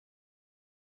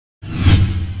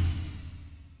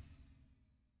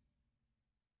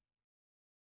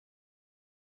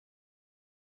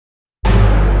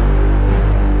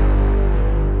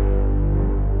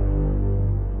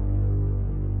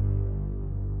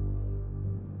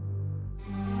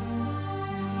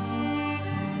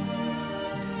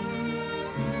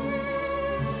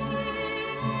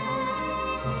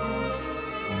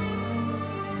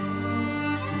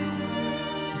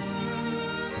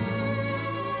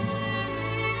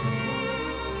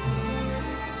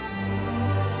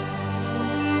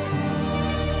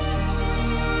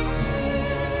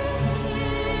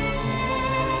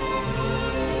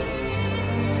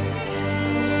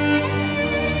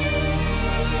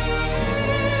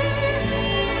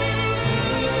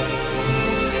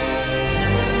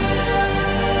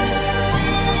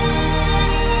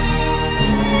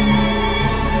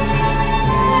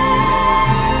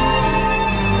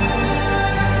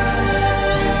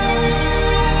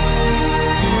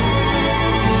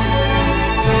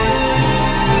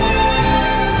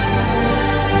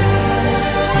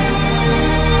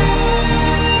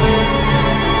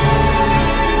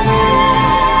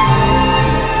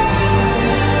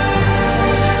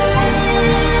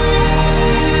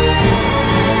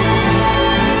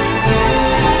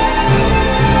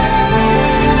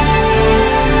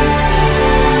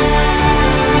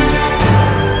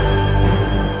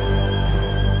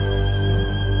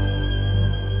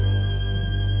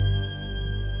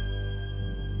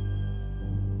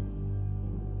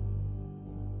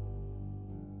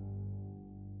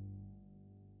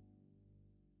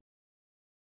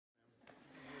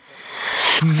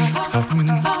Eat,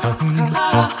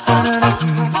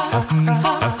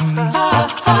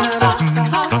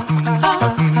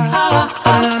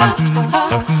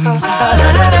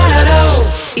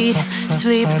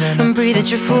 sleep, and breathe that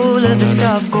you're full of the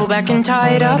stuff. Go back and tie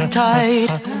it up tight.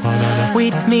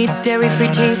 Wheat, meat, dairy-free,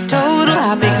 teetotal,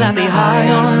 happy, clappy, high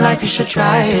on life. You should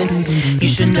try it. You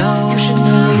should know. You should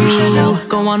know. You should know.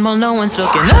 Go on while no one's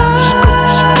looking.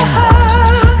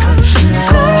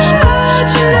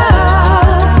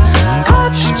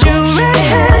 Caught you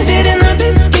red-handed in the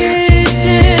biscuit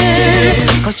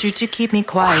tin. Caused you to keep me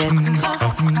quiet.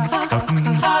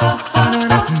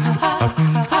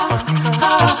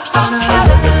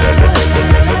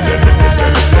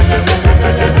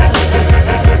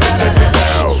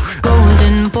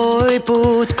 Golden boy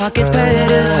boots, pocket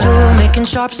pedestal, making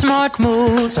sharp, smart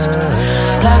moves.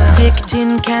 Plastic,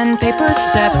 tin can, paper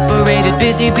separated.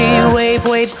 Busy bee, wave,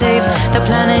 wave, save the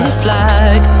planet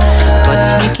flag. But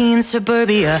sneaky in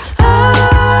suburbia.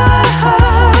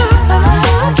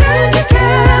 Candy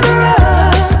camera.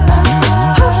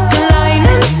 Hook, line,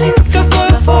 and sinker for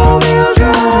a four-wheel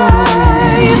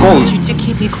drive. Caused you to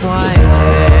keep me quiet.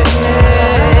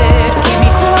 Keep me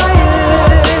quiet.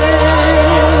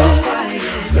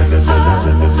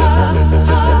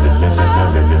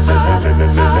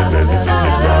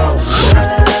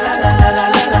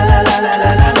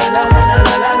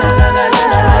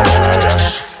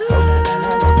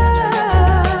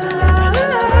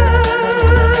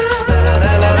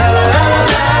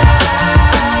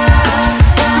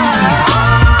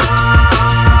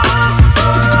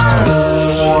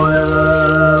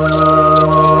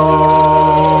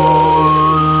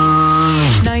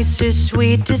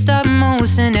 Sweetest of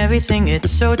most and everything, it's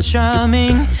so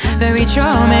charming, very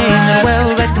charming. And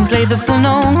well-read can play the full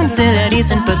note, still at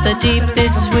ease and put the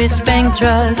deepest Swiss bank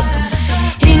trust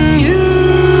in you.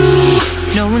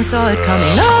 No one saw it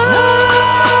coming.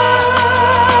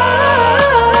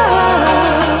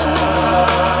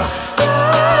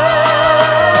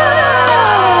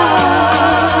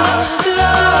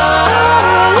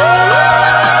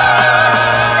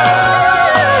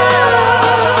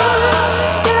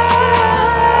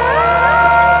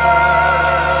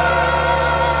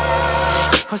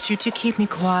 Caused you to keep me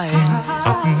quiet.